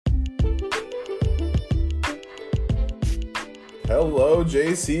Hello,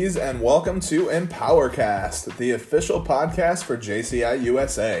 JCs, and welcome to EmpowerCast, the official podcast for JCI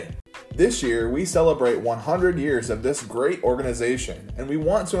USA. This year, we celebrate 100 years of this great organization, and we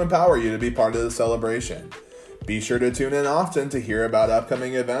want to empower you to be part of the celebration. Be sure to tune in often to hear about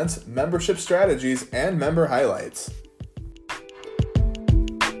upcoming events, membership strategies, and member highlights.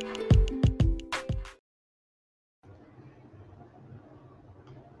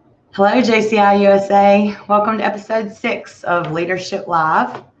 Hello, JCI USA. Welcome to episode 6 of Leadership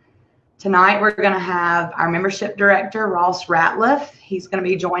Live. Tonight, we're going to have our membership director, Ross Ratliff. He's going to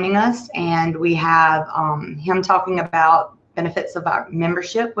be joining us, and we have him talking about benefits of our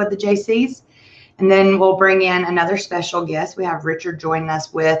membership with the JCs. And then we'll bring in another special guest. We have Richard joining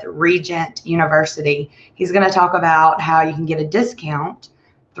us with Regent University. He's going to talk about how you can get a discount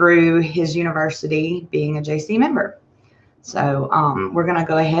through his university being a JC member. So we're going to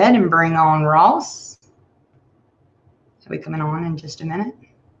go ahead and bring on Ross. He'll be coming on in just a minute.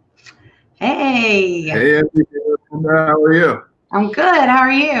 Hey. Hey, Andy. How are you? I'm good. How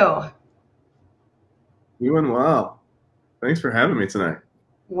are you? Doing well. Thanks for having me tonight.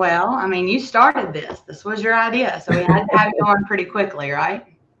 Well, I mean, you started this. This was your idea, so we had to have it going pretty quickly, right?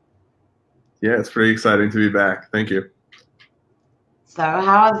 Yeah, it's pretty exciting to be back. Thank you. So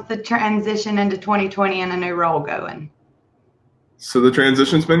how is the transition into 2020 and a new role going? So the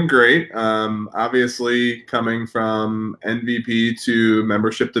transition's been great. Obviously, coming from NVP to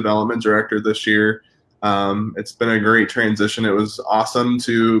Membership Development Director this year, it's been a great transition. It was awesome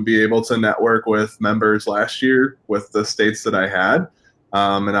to be able to network with members last year with the states that I had,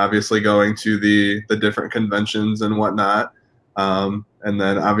 and obviously going to the different conventions and whatnot. And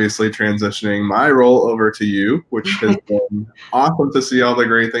then obviously transitioning my role over to you, which has been awesome to see all the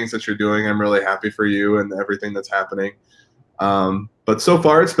great things that you're doing. I'm really happy for you and everything that's happening. But so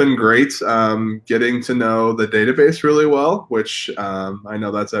far it's been great, getting to know the database really well, which I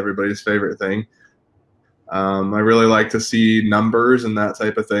know that's everybody's favorite thing. I really like to see numbers and that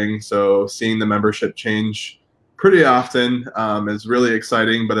type of thing. So seeing the membership change pretty often is really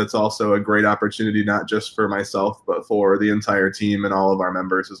exciting, but it's also a great opportunity, not just for myself, but for the entire team and all of our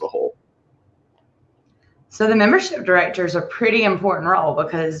members as a whole. So the membership director is a pretty important role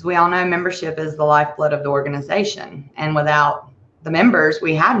because we all know membership is the lifeblood of the organization. And without the members,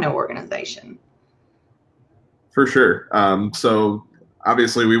 we have no organization. For sure. So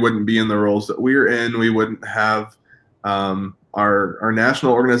obviously we wouldn't be in the roles that we're in. We wouldn't have our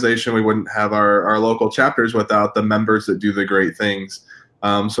national organization. We wouldn't have our local chapters without the members that do the great things.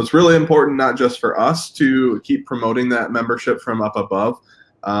 So it's really important, not just for us to keep promoting that membership from up above,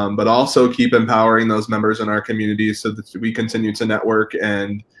 but also keep empowering those members in our communities so that we continue to network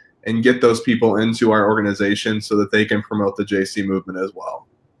and get those people into our organization so that they can promote the JC movement as well.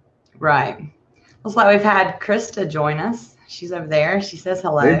 Right. Looks like we've had Krista join us. She's over there. She says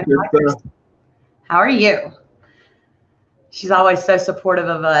hello. Hey, Krista. How are you? She's always so supportive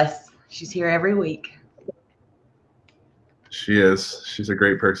of us. She's here every week. She is. She's a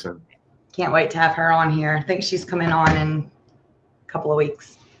great person. Can't wait to have her on here. I think she's coming on in couple of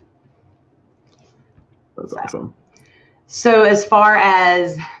weeks. That's awesome. So as far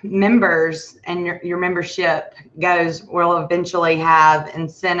as members and your membership goes, we'll eventually have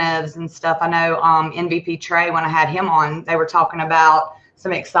incentives and stuff. I know NVP Trey, when I had him on, they were talking about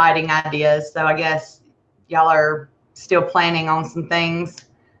some exciting ideas. So I guess y'all are still planning on some things.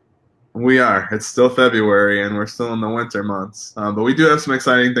 We are. It's still February and we're still in the winter months. But we do have some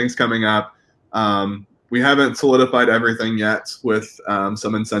exciting things coming up. We haven't solidified everything yet with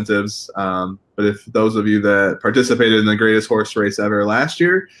some incentives, but if those of you that participated in the greatest horse race ever last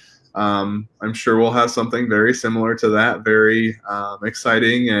year, I'm sure we'll have something very similar to that, very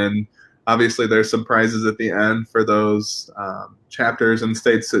exciting, and obviously there's some prizes at the end for those chapters and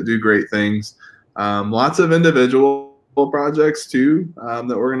states that do great things. Lots of individual projects too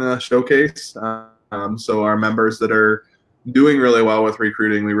that we're going to showcase, so our members that are doing really well with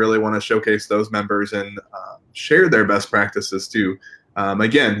recruiting, we really want to showcase those members and share their best practices too.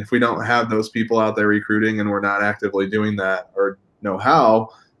 Again, if we don't have those people out there recruiting and we're not actively doing that or know how,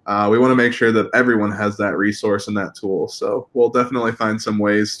 we want to make sure that everyone has that resource and that tool. So we'll definitely find some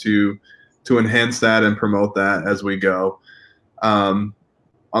ways to enhance that and promote that as we go. On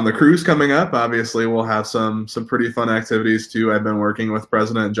the cruise coming up, obviously we'll have some pretty fun activities too. I've been working with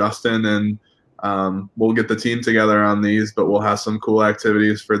President Justin, and we'll get the team together on these, but we'll have some cool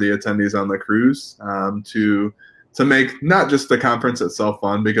activities for the attendees on the cruise to make not just the conference itself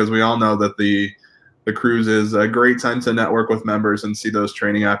fun, because we all know that the cruise is a great time to network with members and see those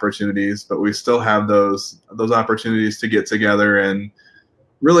training opportunities, but we still have those opportunities to get together and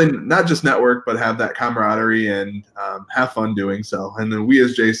really not just network, but have that camaraderie and have fun doing so. And then we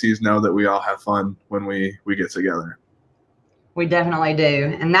as JCs know that we all have fun when we get together. We definitely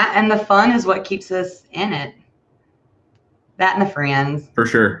do. And the fun is what keeps us in it. That and the friends. For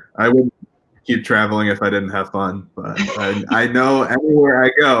sure. I would keep traveling if I didn't have fun. But I know anywhere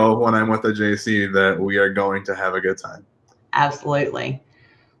I go when I'm with a JC that we are going to have a good time. Absolutely.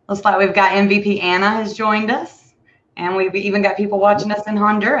 Looks like we've got MVP Anna has joined us. And we've even got people watching us in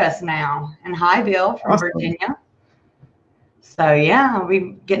Honduras now. And hi, Bill from Awesome. Virginia. So, yeah,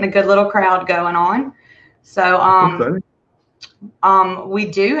 we're getting a good little crowd going on. So, we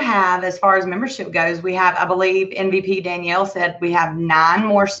do have, as far as membership goes, we have, I believe MVP Danielle said we have 9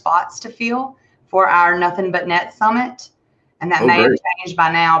 more spots to fill for our Nothing But Net Summit. And that may have changed by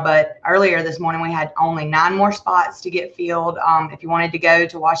now, but earlier this morning we had only 9 more spots to get filled. If you wanted to go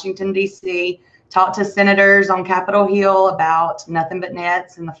to Washington, D.C., talk to senators on Capitol Hill about Nothing But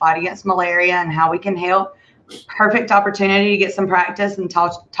Nets and the fight against malaria and how we can help. Perfect opportunity to get some practice and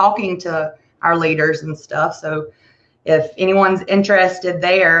talking to our leaders and stuff. So if anyone's interested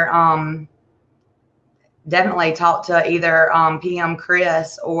there, definitely talk to either PM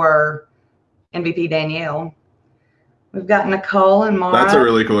Chris or MVP Danielle. We've got Nicole and Mara. That's a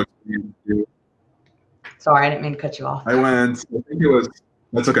really cool experience too. Sorry, I didn't mean to cut you off.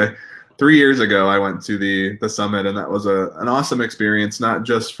 That's okay. 3 years ago, I went to the summit, and that was an awesome experience, not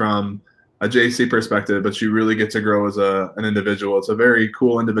just from a JC perspective, but you really get to grow as an individual. It's a very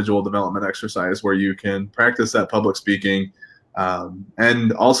cool individual development exercise where you can practice that public speaking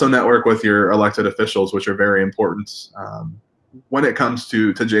and also network with your elected officials, which are very important when it comes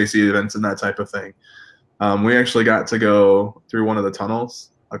to JC events and that type of thing. We actually got to go through one of the tunnels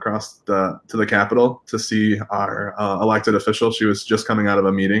across to the Capitol to see our elected official. She was just coming out of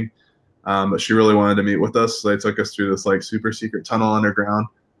a meeting, but she really wanted to meet with us. So they took us through this like super secret tunnel underground.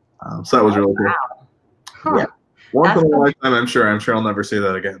 So that was really cool. Wow. Huh. Yeah. Once in a lifetime, I'm sure I'll never see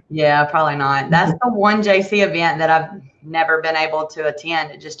that again. Yeah, probably not. That's the one JC event that I've never been able to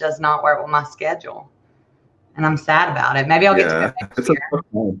attend. It just does not work with my schedule. And I'm sad about it. Maybe I'll get to it next year.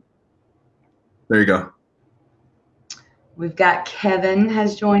 There you go. We've got Kevin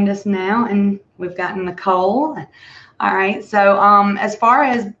has joined us now, and we've got Nicole. All right. So as far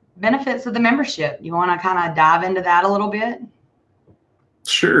as benefits of the membership, you want to kind of dive into that a little bit?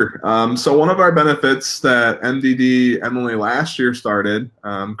 Sure. So one of our benefits that MDD Emily last year started,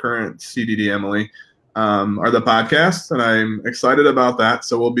 current CDD Emily, are the podcasts, and I'm excited about that.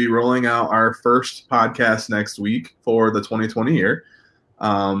 So we'll be rolling out our first podcast next week for the 2020 year.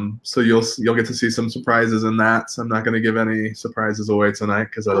 So you'll get to see some surprises in that. So I'm not going to give any surprises away tonight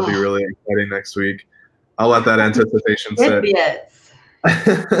because that'll be really exciting next week. I'll let that anticipation sit.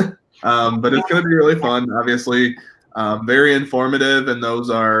 But it's going to be really fun. Obviously, very informative, and those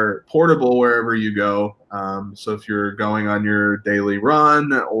are portable wherever you go. So if you're going on your daily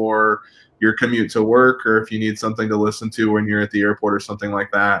run or your commute to work, or if you need something to listen to when you're at the airport or something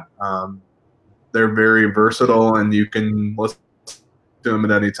like that, they're very versatile, and you can listen to them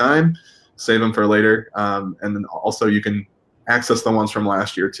at any time, save them for later, and then also you can access the ones from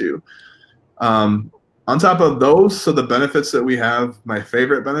last year too. On top of those, so the benefits that we have, my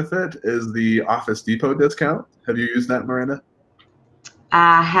favorite benefit is the Office Depot discount. Have you used that, Miranda?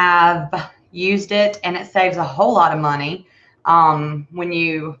 I have used it, and it saves a whole lot of money when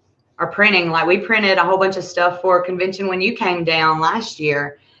you are printing. Like we printed a whole bunch of stuff for a convention when you came down last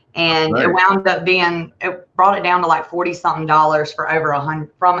year, and it wound up being, it brought it down to like $40-something for over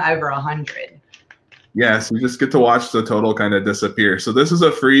 $100. Yes, you just get to watch the total kind of disappear. So this is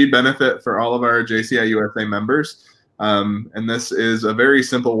a free benefit for all of our JCI USA members. And this is a very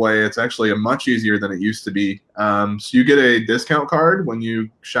simple way. It's actually much easier than it used to be. So you get a discount card when you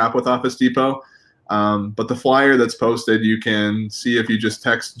shop with Office Depot. But the flyer that's posted, you can see if you just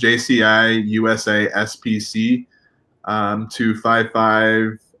text JCI USA SPC to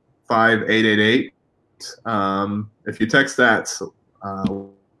 555-8888. If you text that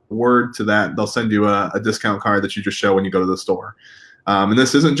word to that, they'll send you a discount card that you just show when you go to the store. And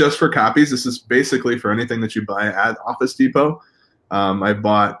this isn't just for copies. This is basically for anything that you buy at Office Depot. I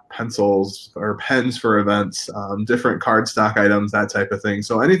bought pencils or pens for events, different cardstock items, that type of thing.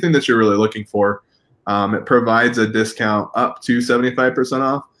 So anything that you're really looking for, it provides a discount up to 75%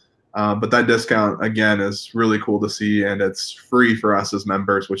 off. But that discount, again, is really cool to see, and it's free for us as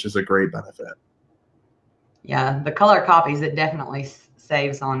members, which is a great benefit. Yeah, the color copies, it definitely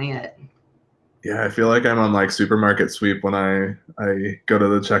saves on it. Yeah, I feel like I'm on like supermarket sweep when I go to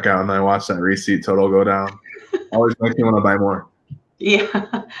the checkout and I watch that receipt total go down. Always makes me want to buy more. Yeah,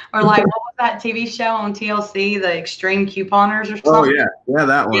 or like what was that TV show on TLC, the Extreme Couponers or something? Oh yeah,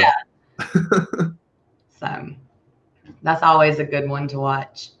 that one. Yeah. So that's always a good one to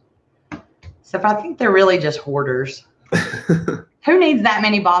watch. So if I think they're really just hoarders. Who needs that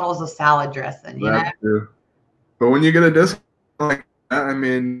many bottles of salad dressing? You know. True. But when you get a discount like that, I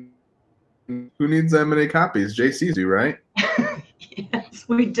mean, who needs that many copies? JC's do, right? Yes,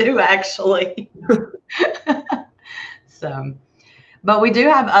 we do actually. So, but we do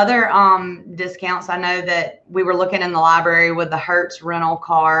have other discounts. I know that we were looking in the library with the Hertz rental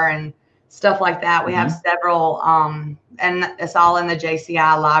car and stuff like that. We have several, and it's all in the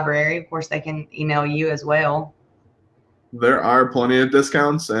JCI library. Of course, they can email you as well. There are plenty of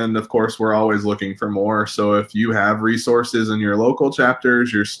discounts, and of course, we're always looking for more. So if you have resources in your local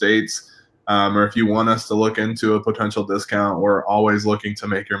chapters, your states, or if you want us to look into a potential discount, we're always looking to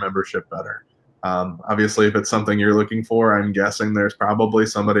make your membership better. Obviously, if it's something you're looking for, I'm guessing there's probably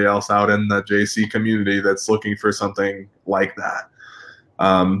somebody else out in the JC community that's looking for something like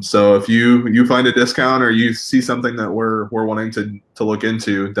that. So if you find a discount or you see something that we're wanting to look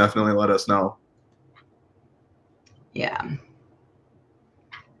into, definitely let us know. Yeah.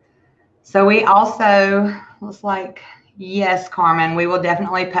 So we also, looks like, yes, Carmen, we will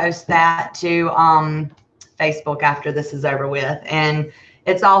definitely post that to Facebook after this is over with. And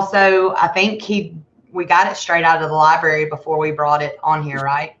it's also, I think we got it straight out of the library before we brought it on here,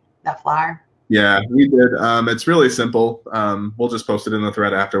 right? That flyer? Yeah, we did. It's really simple. We'll just post it in the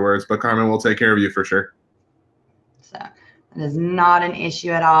thread afterwards, but Carmen will take care of you for sure. So it is not an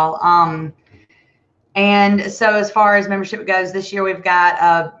issue at all. And so as far as membership goes, this year we've got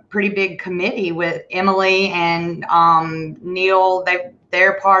a pretty big committee with Emily and Neil.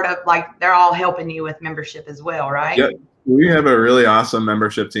 They're part of, like, they're all helping you with membership as well, right? Yep. We have a really awesome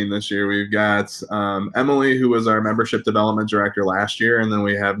membership team this year. We've got Emily, who was our membership development director last year, and then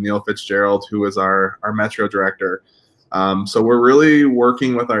we have Neil Fitzgerald, who was our Metro director. So we're really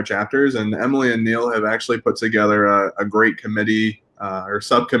working with our chapters, and Emily and Neil have actually put together a great committee or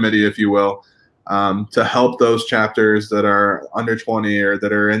subcommittee, if you will, to help those chapters that are under 20 or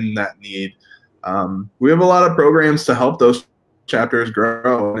that are in that need. We have a lot of programs to help those chapters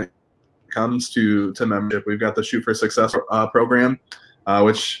grow when it comes to membership. We've got the Shoot for Success program,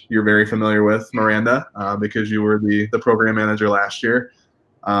 which you're very familiar with, Miranda, because you were the program manager last year.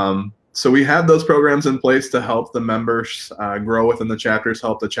 So we have those programs in place to help the members grow within the chapters,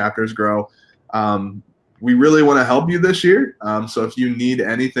 help the chapters grow. We really want to help you this year. So if you need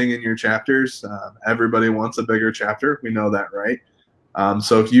anything in your chapters, everybody wants a bigger chapter. We know that, right?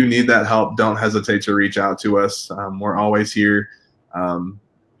 So if you need that help, don't hesitate to reach out to us. We're always here.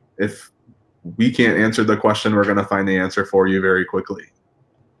 If we can't answer the question, we're going to find the answer for you very quickly.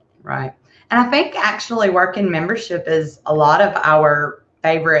 Right. And I think actually working membership is a lot of our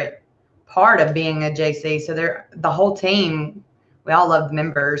favorite part of being a JC. So the whole team, we all love the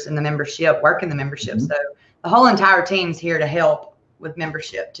members and the membership, working the membership. So the whole entire team's here to help with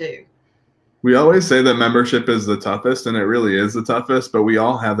membership too. We always say that membership is the toughest, and it really is the toughest, but we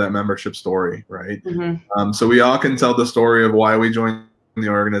all have that membership story, right? So we all can tell the story of why we joined the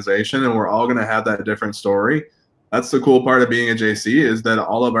organization, and we're all going to have that different story. That's the cool part of being a JC, is that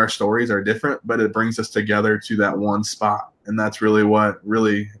all of our stories are different, but it brings us together to that one spot. And that's really what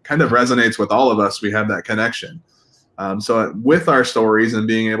really kind of resonates with all of us. We have that connection. So with our stories and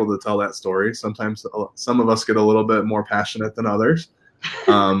being able to tell that story, sometimes some of us get a little bit more passionate than others.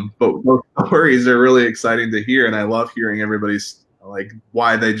 But those stories are really exciting to hear. And I love hearing everybody's, like,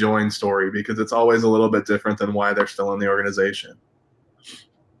 why they joined story, because it's always a little bit different than why they're still in the organization.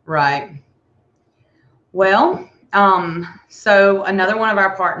 Right. Well, so another one of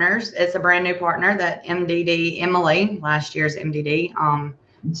our partners, it's a brand new partner that MDD, Emily, last year's MDD,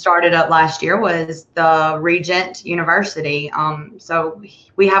 started up last year, was the Regent University. So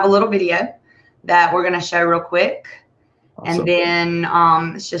we have a little video that we're going to show real quick. Awesome. And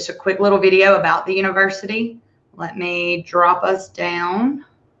then it's just a quick little video about the university. Let me drop us down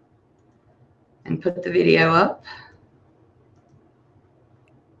and put the video up.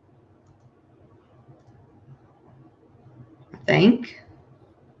 I think.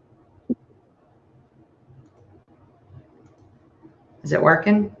 Is it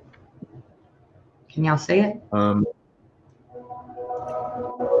working? Can y'all see it?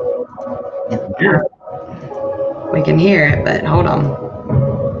 Here. We can hear it, but hold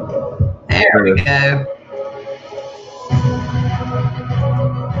on. There we go.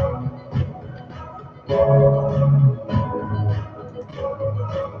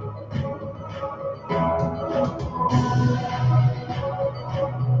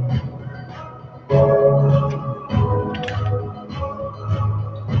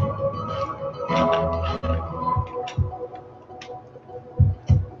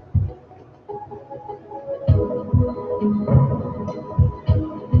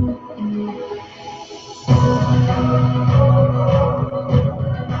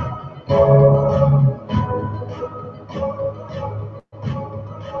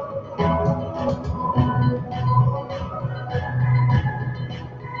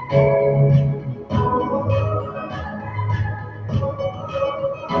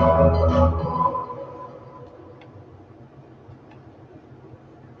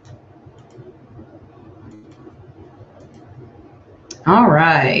 All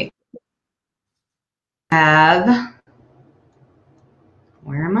right.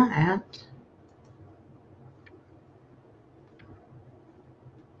 Where am I at?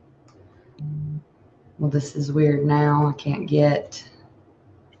 Well, this is weird now. I can't get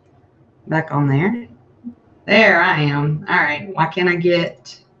back on there. There I am. All right. Why can't I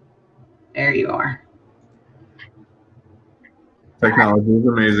get? There you are. Technology is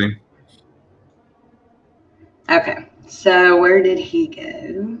amazing. Okay. So where did he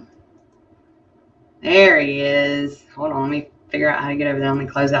go? There he is. Hold on. Let me figure out how to get over there. Let me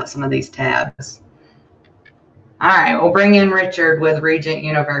close out some of these tabs. All right. We'll bring in Richard with Regent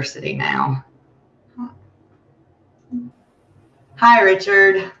University now. Hi,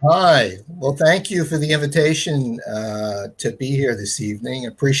 Richard. Hi. Well, thank you for the invitation to be here this evening.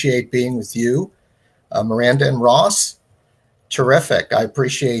 Appreciate being with you, Miranda and Ross. Terrific. I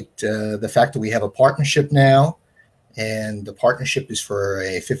appreciate the fact that we have a partnership now, and the partnership is for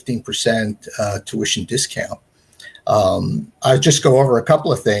a 15% tuition discount. I'll just go over a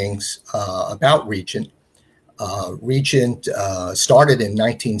couple of things about Regent. Regent started in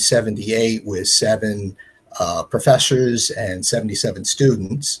 1978 with 7 professors and 77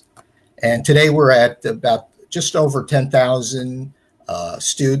 students. And today we're at about just over 10,000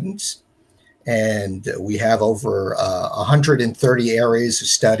 students. And we have over 130 areas of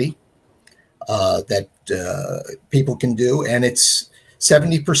study that people can do. And it's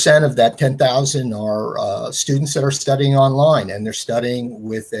 70% of that 10,000 are students that are studying online, and they're studying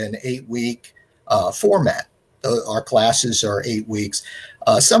with an 8-week format. Our classes are 8 weeks.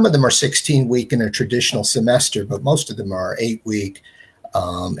 Some of them are 16-week in a traditional semester, but most of them are 8-week.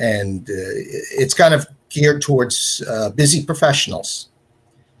 And it's kind of geared towards busy professionals.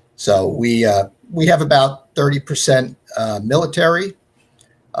 So we have about 30% military.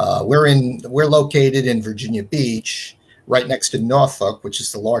 We're located in Virginia Beach, right next to Norfolk, which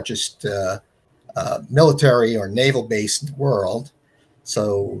is the largest military or naval base in the world.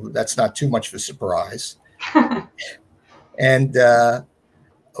 So that's not too much of a surprise. And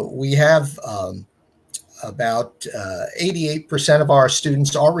we have about 88% of our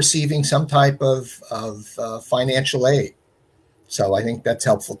students are receiving some type of financial aid. So I think that's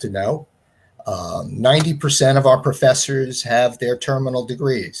helpful to know. 90% of our professors have their terminal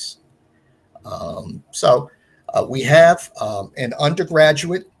degrees. So we have an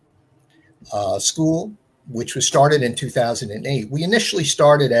undergraduate school, which was started in 2008. We initially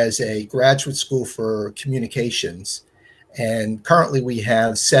started as a graduate school for communications, and currently we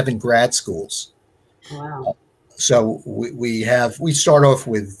have 7 grad schools. Wow. So we start off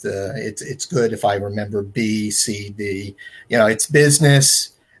with it's good if I remember B, C, D. It's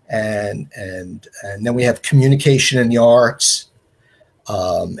business, and then we have communication in the arts,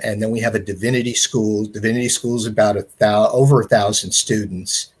 and then we have a divinity school. Divinity school is about over 1,000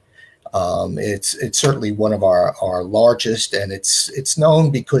 students. It's certainly one of our largest, and it's known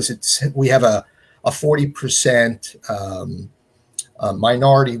because we have a 40%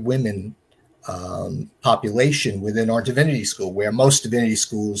 minority women population within our divinity school, where most divinity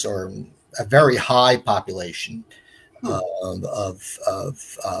schools are a very high population of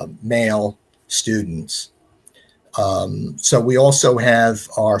male students. So we also have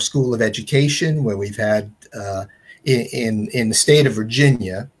our School of Education, where we've had in the state of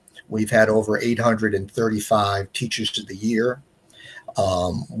Virginia, we've had over 835 Teachers of the Year.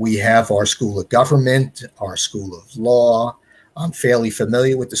 We have our School of Government, our School of Law. I'm fairly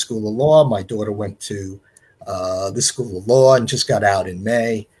familiar with the School of Law. My daughter went to the School of Law and just got out in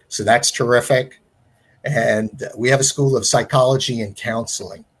May, so that's terrific. And we have a School of Psychology and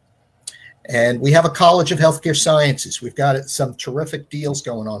Counseling. And we have a College of Healthcare Sciences. We've got some terrific deals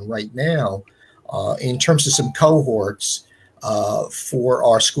going on right now in terms of some cohorts for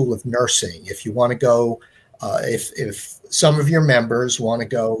our School of Nursing. If you want to go, if some of your members want to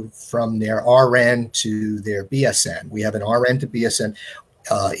go from their RN to their BSN, we have an RN to BSN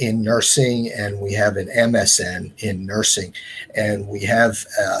in nursing, and we have an MSN in nursing, and we have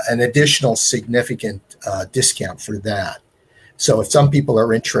an additional significant discount for that. So if some people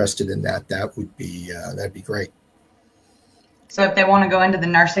are interested in that, that'd be great. So if they want to go into the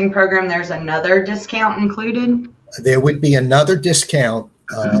nursing program, there's another discount included? There would be another discount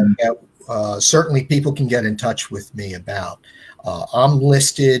that certainly people can get in touch with me about. I'm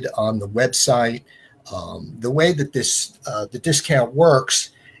listed on the website. The way that the discount works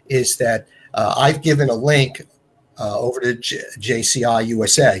is that I've given a link over to JCI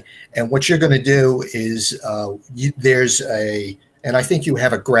USA, and what you're going to do is there's and I think you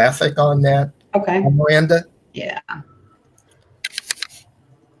have a graphic on that. Okay, Miranda. Yeah.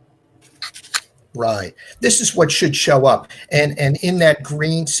 Right. This is what should show up. And in that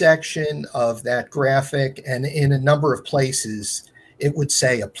green section of that graphic and in a number of places, it would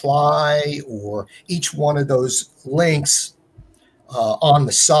say apply, or each one of those links on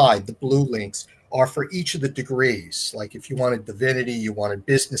the side, the blue links, are for each of the degrees. Like if you wanted divinity, you wanted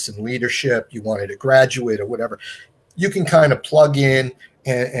business and leadership, you wanted a graduate or whatever, you can kind of plug in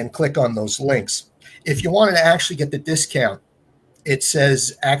and click on those links. If you wanted to actually get the discount, it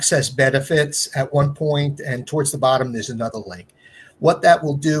says access benefits at one point, and towards the bottom, there's another link. What that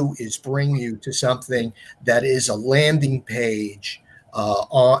will do is bring you to something that is a landing page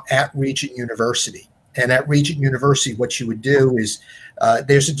at Regent University. And at Regent University, what you would do is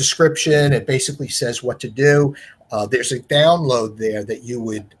there's a description. It basically says what to do. There's a download there that you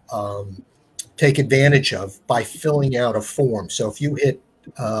would take advantage of by filling out a form. So if you hit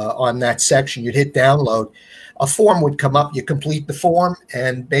on that section, you'd hit download, a form would come up, you complete the form,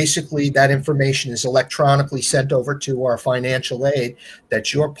 and basically that information is electronically sent over to our financial aid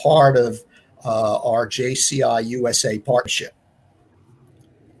that you're part of our JCI USA partnership.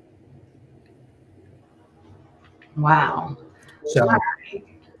 Wow. So,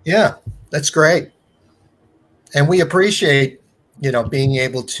 yeah, that's great. And we appreciate, being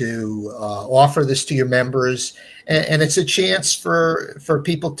able to offer this to your members. And it's a chance for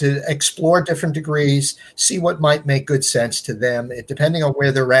people to explore different degrees, see what might make good sense to them. Depending on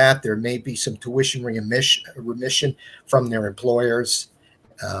where they're at, there may be some tuition remission from their employers.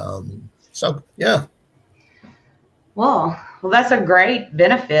 So, yeah. Well, that's a great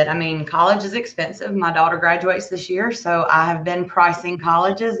benefit. I mean, college is expensive. My daughter graduates this year, so I have been pricing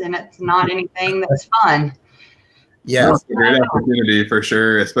colleges, and it's not anything that's fun. Yeah, it's a great opportunity for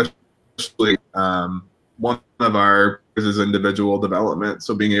sure, especially one of our is individual development.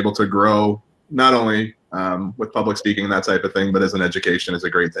 So being able to grow not only with public speaking, that type of thing, but as an education is a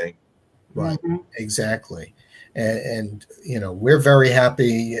great thing. Right, exactly. And we're very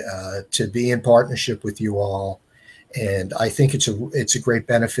happy to be in partnership with you all. And I think it's a great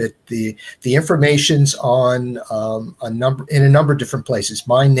benefit. The information's on a number of different places.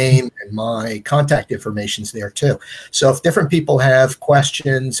 My name and my contact information's there too. So if different people have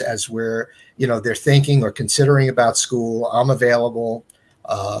questions as they're thinking or considering about school, I'm available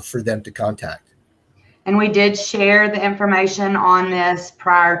for them to contact. And we did share the information on this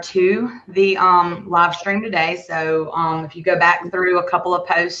prior to the live stream today. So if you go back through a couple of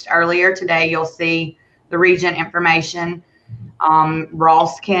posts earlier today, you'll see the Regent information.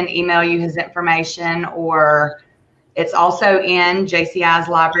 Ross can email you his information, or it's also in JCI's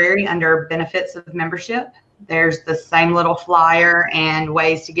library under benefits of membership. There's the same little flyer and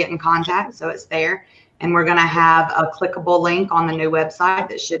ways to get in contact, so it's there. And we're going to have a clickable link on the new website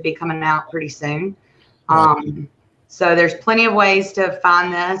that should be coming out pretty soon. So there's plenty of ways to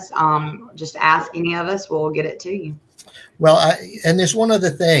find this. Just ask any of us, we'll get it to you. Well, and there's one other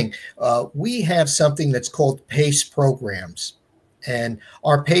thing. We have something that's called PACE programs. And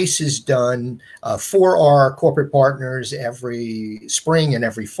our PACE is done for our corporate partners every spring and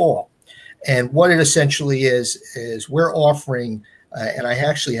every fall. And what it essentially is we're offering, and I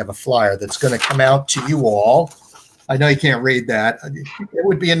actually have a flyer that's going to come out to you all. I know you can't read that. It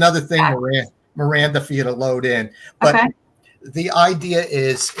would be another thing, Miranda, for you to load in. But okay. The idea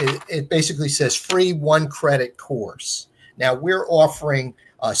is it basically says free 1 credit course. Now, we're offering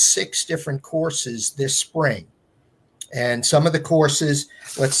 6 different courses this spring. And some of the courses,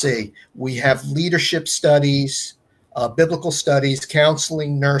 let's see, we have leadership studies, biblical studies,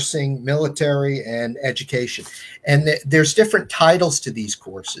 counseling, nursing, military, and education. And there's different titles to these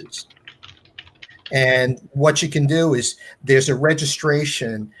courses. And what you can do is there's a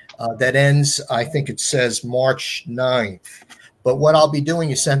registration that ends, I think it says March 9th. But what I'll be doing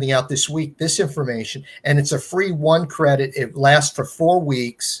is sending out this week this information, and it's a free 1 credit. It lasts for 4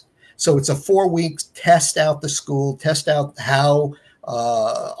 weeks. So it's a 4 weeks test out the school, test out how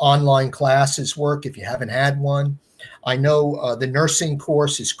online classes work if you haven't had one. I know the nursing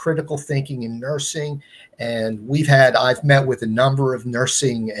course is critical thinking in nursing. And I've met with a number of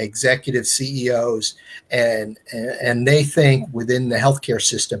nursing executive CEOs, and they think within the healthcare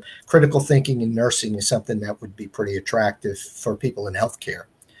system, critical thinking in nursing is something that would be pretty attractive for people in healthcare.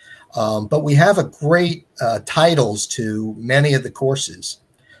 But we have a great titles to many of the courses.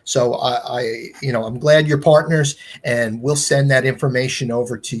 So I'm glad you're partners, and we'll send that information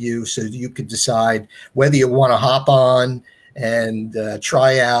over to you so you could decide whether you want to hop on and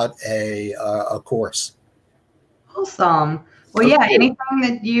try out a course. Awesome. Well, yeah, anything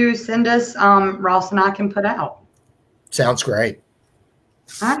that you send us, Ross and I can put out. Sounds great.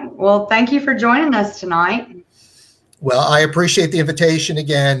 All right. Well, thank you for joining us tonight. Well, I appreciate the invitation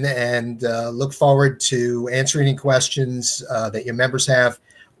again, and look forward to answering any questions that your members have,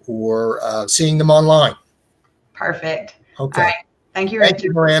 or seeing them online. Perfect. Okay. All right. Thank you, Thank Richard.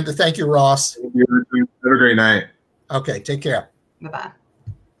 you, Miranda. Thank you, Ross. Have a great night. Okay, take care. Bye-bye.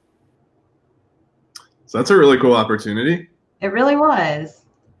 So that's a really cool opportunity. It really was.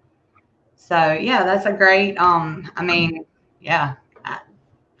 So yeah, that's a great, I mean, yeah.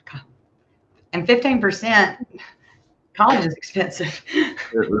 And 15%, college is expensive. It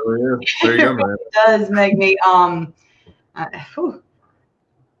really is. There you go, man. It does make me, it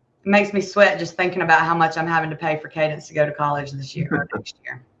makes me sweat just thinking about how much I'm having to pay for Cadence to go to college this year or next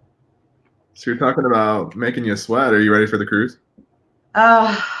year. So you're talking about making you sweat. Are you ready for the cruise?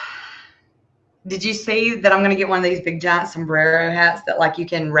 Did you see that I'm going to get one of these big giant sombrero hats that like you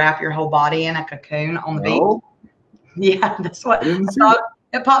can wrap your whole body in a cocoon on the beach? Yeah, that's what I thought.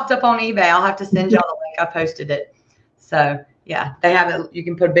 It popped up on eBay. I'll have to send y'all the link. I posted it. So yeah, they have it. You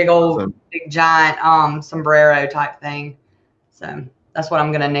can put a big old, big giant sombrero type thing. So that's what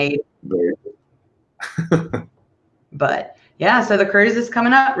I'm gonna need. But yeah, so the cruise is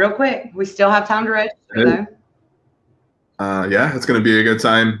coming up real quick. We still have time to register though. Yeah, it's going to be a good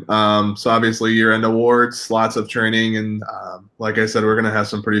time. So obviously year-end awards, lots of training, and like I said, we're going to have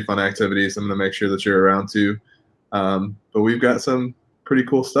some pretty fun activities. I'm going to make sure that you're around too. But we've got some pretty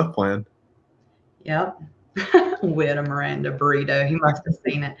cool stuff planned. Yep. With a Miranda burrito. He must have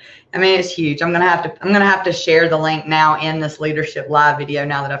seen it. I mean, it's huge. I'm gonna have to share the link now in this Leadership Live video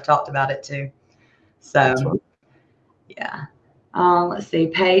now that I've talked about it too. So yeah. Let's see.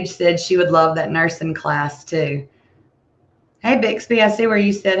 Paige said she would love that nursing class too. Hey Bixby, I see where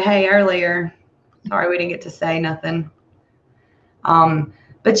you said hey earlier. Sorry we didn't get to say nothing.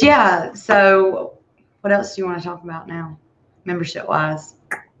 But yeah, so what else do you want to talk about now? Membership wise.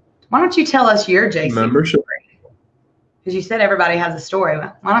 Why don't you tell us your JC membership story? Because you said everybody has a story.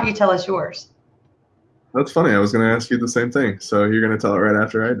 Why don't you tell us yours? That's funny. I was going to ask you the same thing. So you're going to tell it right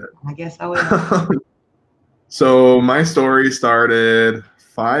after I did. I guess I will. So my story started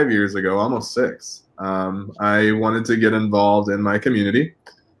 5 years ago, almost 6. I wanted to get involved in my community.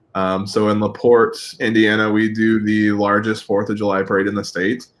 So in LaPorte, Indiana, we do the largest 4th of July parade in the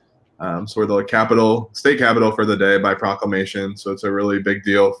state. So we're the state capital for the day by proclamation. So it's a really big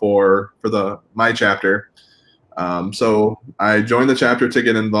deal for my chapter. So I joined the chapter to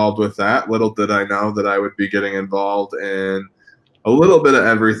get involved with that. Little did I know that I would be getting involved in a little bit of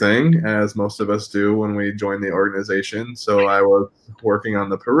everything, as most of us do when we join the organization. So I was working on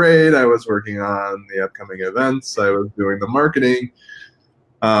the parade. I was working on the upcoming events. I was doing the marketing.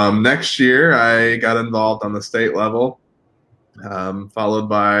 Next year, I got involved on the state level. Followed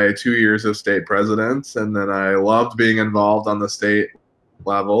by 2 years of state presidents, and then I loved being involved on the state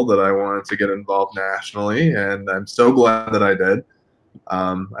level that I wanted to get involved nationally, and I'm so glad that I did.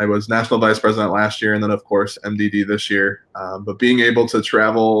 I was national vice president last year, and then of course MDD this year. But being able to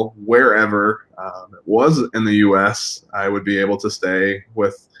travel wherever it was in the U.S., I would be able to stay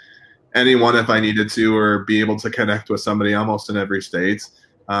with anyone if I needed to, or be able to connect with somebody almost in every state.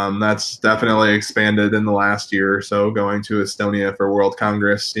 That's definitely expanded in the last year or so, going to Estonia for World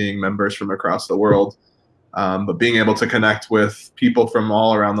Congress, seeing members from across the world. But being able to connect with people from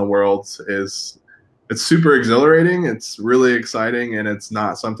all around the world it's super exhilarating. It's really exciting, and it's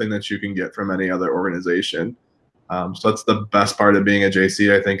not something that you can get from any other organization. So that's the best part of being a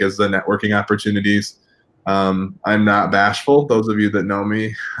JC, I think, is the networking opportunities. I'm not bashful. Those of you that know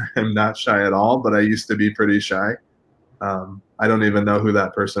me, I'm not shy at all, but I used to be pretty shy. I don't even know who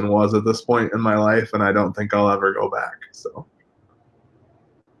that person was at this point in my life, and I don't think I'll ever go back. So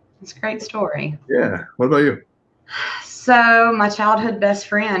it's a great story. Yeah. What about you? So my childhood best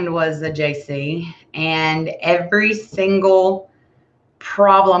friend was a JC, and every single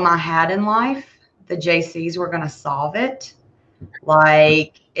problem I had in life, the JCs were going to solve it.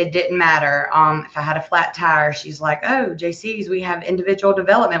 Like, it didn't matter. If I had a flat tire, she's like, oh, JCs, we have individual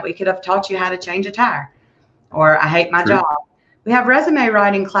development. We could have taught you how to change a tire. Or I hate my job. We have resume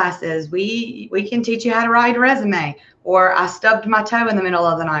writing classes. We can teach you how to write a resume. Or I stubbed my toe in the middle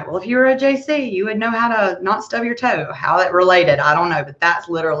of the night. Well, if you were a JC, you would know how to not stub your toe. How it related, I don't know. But that's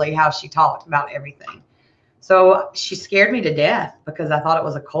literally how she talked about everything. So she scared me to death because I thought it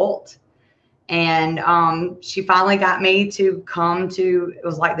was a cult. And she finally got me to come to, it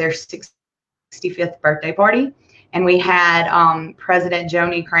was like their 65th birthday party. And we had President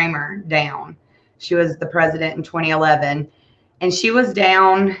Joni Kramer down. She was the president in 2011. And she was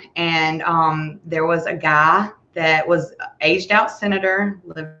down, and there was a guy that was aged out senator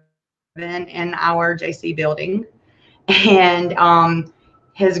living in our JC building. And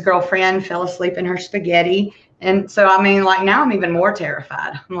his girlfriend fell asleep in her spaghetti. And so, I mean, like now I'm even more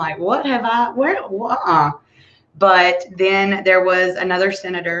terrified. I'm like, what have I, where, But then there was another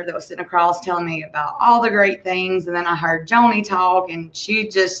senator that was sitting across telling me about all the great things. And then I heard Joni talk, and she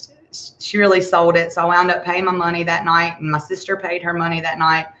really sold it. So I wound up paying my money that night, and my sister paid her money that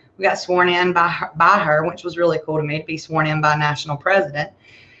night. We got sworn in by her, which was really cool to me to be sworn in by a national president.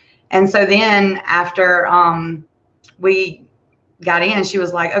 And so then after we got in, she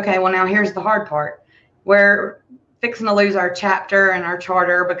was like, okay, well, now here's the hard part. We're fixing to lose our chapter and our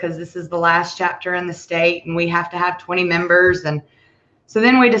charter because this is the last chapter in the state, and we have to have 20 members. And so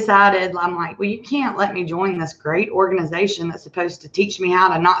then we decided, I'm like, well, you can't let me join this great organization that's supposed to teach me how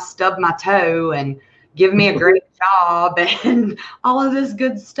to not stub my toe and give me a great job and all of this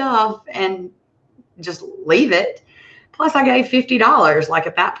good stuff and just leave it. Plus I gave $50. Like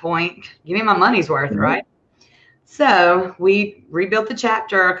at that point, give me my money's worth, right? So we rebuilt the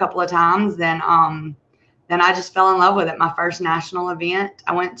chapter a couple of times. Then I just fell in love with it. My first national event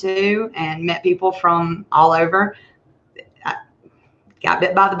I went to and met people from all over. I got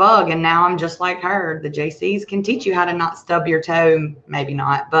bit by the bug, and now I'm just like her. The JCs can teach you how to not stub your toe. Maybe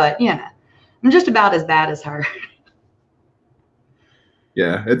not, but you know, I'm just about as bad as her.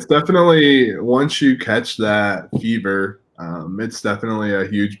 Yeah, it's definitely, once you catch that fever, it's definitely a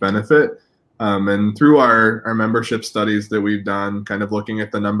huge benefit. And through our membership studies that we've done, kind of looking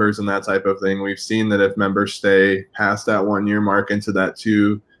at the numbers and that type of thing, we've seen that if members stay past that 1 year mark into that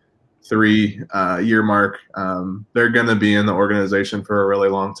 2-3 year mark, they're going to be in the organization for a really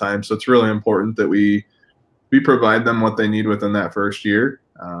long time. So it's really important that we provide them what they need within that first year.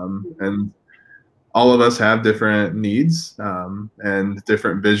 And all of us have different needs and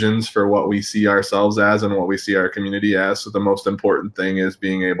different visions for what we see ourselves as and what we see our community as. So the most important thing is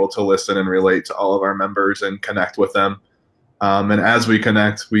being able to listen and relate to all of our members and connect with them. And as we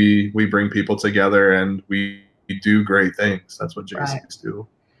connect, we bring people together and we do great things. That's what JCs do.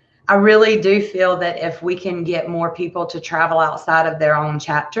 I really do feel that if we can get more people to travel outside of their own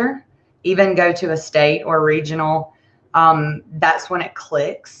chapter, even go to a state or regional, that's when it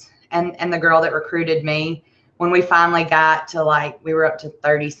clicks. And the girl that recruited me, when we finally got to, like, we were up to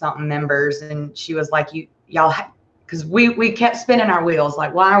 30 something members, and she was like, y'all, because we kept spinning our wheels,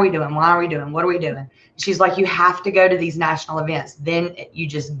 like, why are we doing? What are we doing? She's like, you have to go to these national events. Then you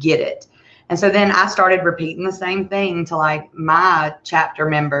just get it. And so then I started repeating the same thing to like my chapter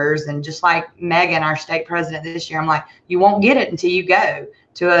members, and just like Megan, our state president this year, I'm like, you won't get it until you go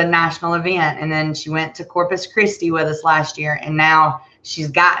to a national event. And then she went to Corpus Christi with us last year, and now she's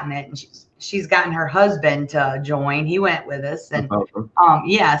gotten it, and she's gotten her husband to join. He went with us, and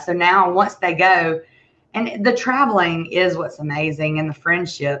yeah. So now once they go, and the traveling is what's amazing, and the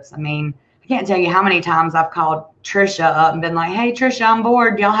friendships. I mean, I can't tell you how many times I've called Trisha up and been like, "Hey, Trisha, I'm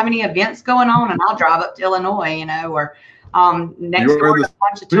bored. Do y'all have any events going on?" And I'll drive up to Illinois, you know, or next door to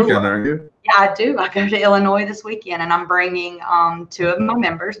Ponchatoula. Aren't you? Yeah, I do. I go to Illinois this weekend, and I'm bringing 2 of my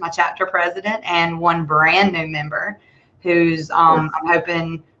members, my chapter president, and 1 brand new member, who's I'm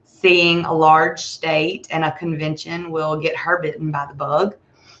hoping seeing a large state and a convention will get her bitten by the bug.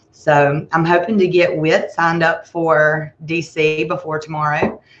 So I'm hoping to get WIT signed up for DC before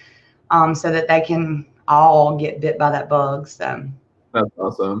tomorrow, so that they can all get bit by that bug. So that's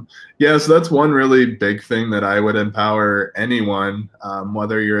awesome. Yeah, so that's one really big thing that I would empower anyone,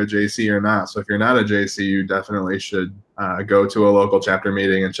 whether you're a JC or not. So if you're not a JC, you definitely should go to a local chapter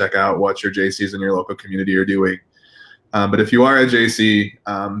meeting and check out what your JCs in your local community are doing. But if you are a JC,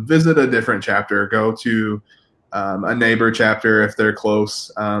 visit a different chapter. Go to a neighbor chapter if they're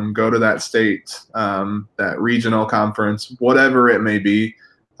close. Go to that state, that regional conference, whatever it may be.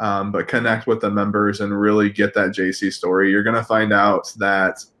 But connect with the members and really get that JC story. You're going to find out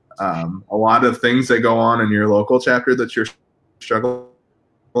that a lot of things that go on in your local chapter that you're struggling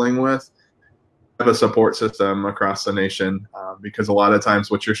with have a support system across the nation, because a lot of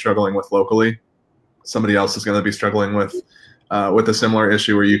times what you're struggling with locally, somebody else is going to be struggling with a similar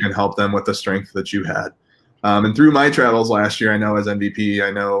issue where you can help them with the strength that you had. And through my travels last year, I know as MVP,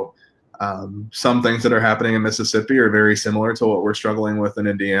 I know some things that are happening in Mississippi are very similar to what we're struggling with in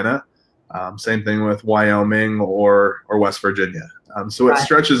Indiana. Same thing with Wyoming or West Virginia. So it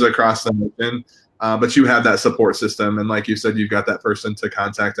stretches across the nation, but you have that support system. And like you said, you've got that person to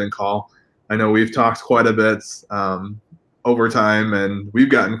contact and call. I know we've talked quite a bit over time, and we've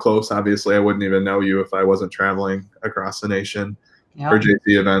gotten close. Obviously, I wouldn't even know you if I wasn't traveling across the nation for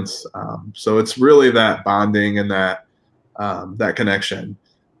JC events. So it's really that bonding and that connection.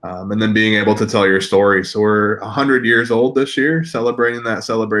 And then being able to tell your story. So we're 100 years old this year, celebrating that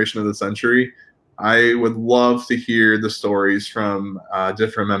celebration of the century. I would love to hear the stories from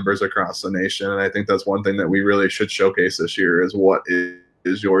different members across the nation. And I think that's one thing that we really should showcase this year is what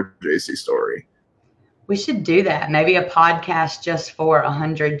is your JC story. We should do that. Maybe a podcast just for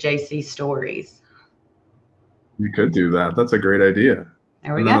 100 JC stories. You could do that. That's a great idea.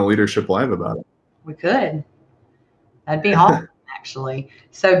 There we and go. then a leadership live about it. We could. That'd be awesome, actually.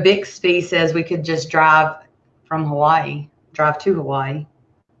 So Bixby says we could just drive to Hawaii.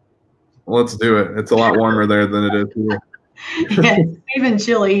 Let's do it. It's a lot warmer there than it is here. Yeah, it's even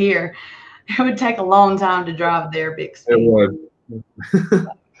chilly here. It would take a long time to drive there, Bixby. It would.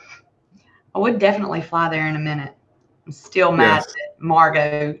 I would definitely fly there in a minute. I'm still mad that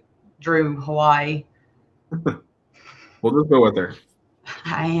Margot drew Hawaii. We'll just go with her.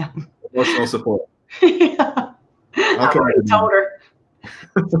 I am. Emotional support. Yeah. I already told her.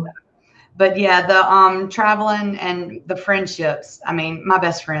 But yeah, the traveling and the friendships. I mean, my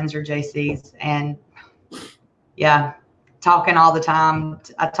best friends are JCs, and yeah, talking all the time.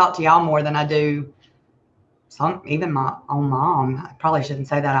 I talk to y'all more than I do even my own mom. I probably shouldn't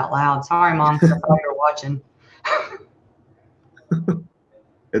say that out loud. Sorry, Mom, because I thought you were watching.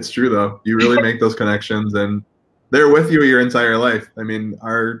 It's true, though. You really make those connections, and they're with you your entire life. I mean,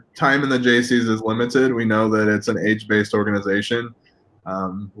 our time in the JCs is limited. We know that it's an age-based organization.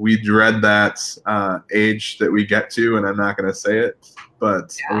 We dread that age that we get to, and I'm not going to say it,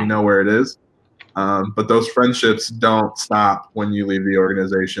 but we know where it is. But those friendships don't stop when you leave the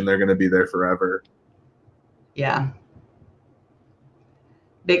organization. They're going to be there forever. Yeah.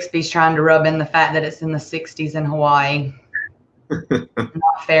 Bixby's trying to rub in the fact that it's in the 60s in Hawaii.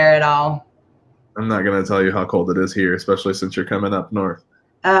 Not fair at all. I'm not going to tell you how cold it is here, especially since you're coming up north.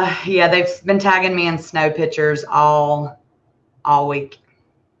 Yeah, they've been tagging me in snow pictures all week.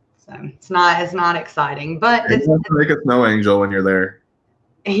 So it's not exciting, but it's like a snow angel when you're there.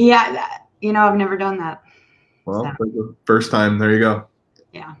 Yeah, I've never done that. Well, for the first time, there you go.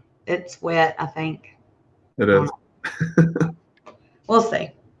 Yeah, it's wet, I think. It is. We'll see.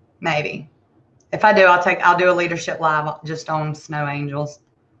 Maybe. If I do, I'll do a leadership live just on snow angels.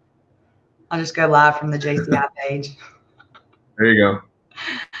 I'll just go live from the JCI page. There you go.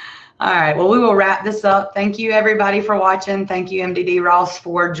 All right. Well, we will wrap this up. Thank you, everybody, for watching. Thank you, MDD Ross,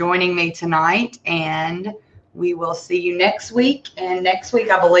 for joining me tonight. And we will see you next week. And next week,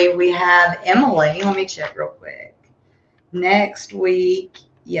 I believe we have Emily. Let me check real quick. Next week,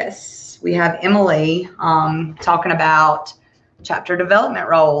 yes, we have Emily talking about chapter development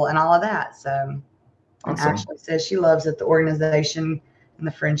role and all of that. So awesome. Ashley says she loves it, the organization and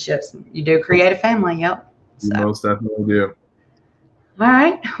the friendships. You do create a family. Yep. You most definitely do. All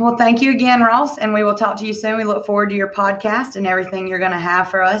right. Well, thank you again, Ross, and we will talk to you soon. We look forward to your podcast and everything you're going to have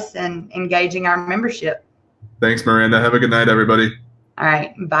for us and engaging our membership. Thanks, Miranda. Have a good night, everybody. All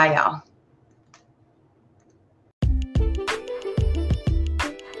right. Bye, y'all.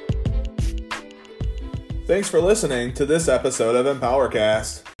 Thanks for listening to this episode of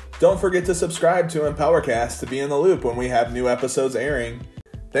EmpowerCast. Don't forget to subscribe to EmpowerCast to be in the loop when we have new episodes airing.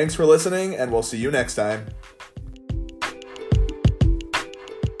 Thanks for listening, and we'll see you next time.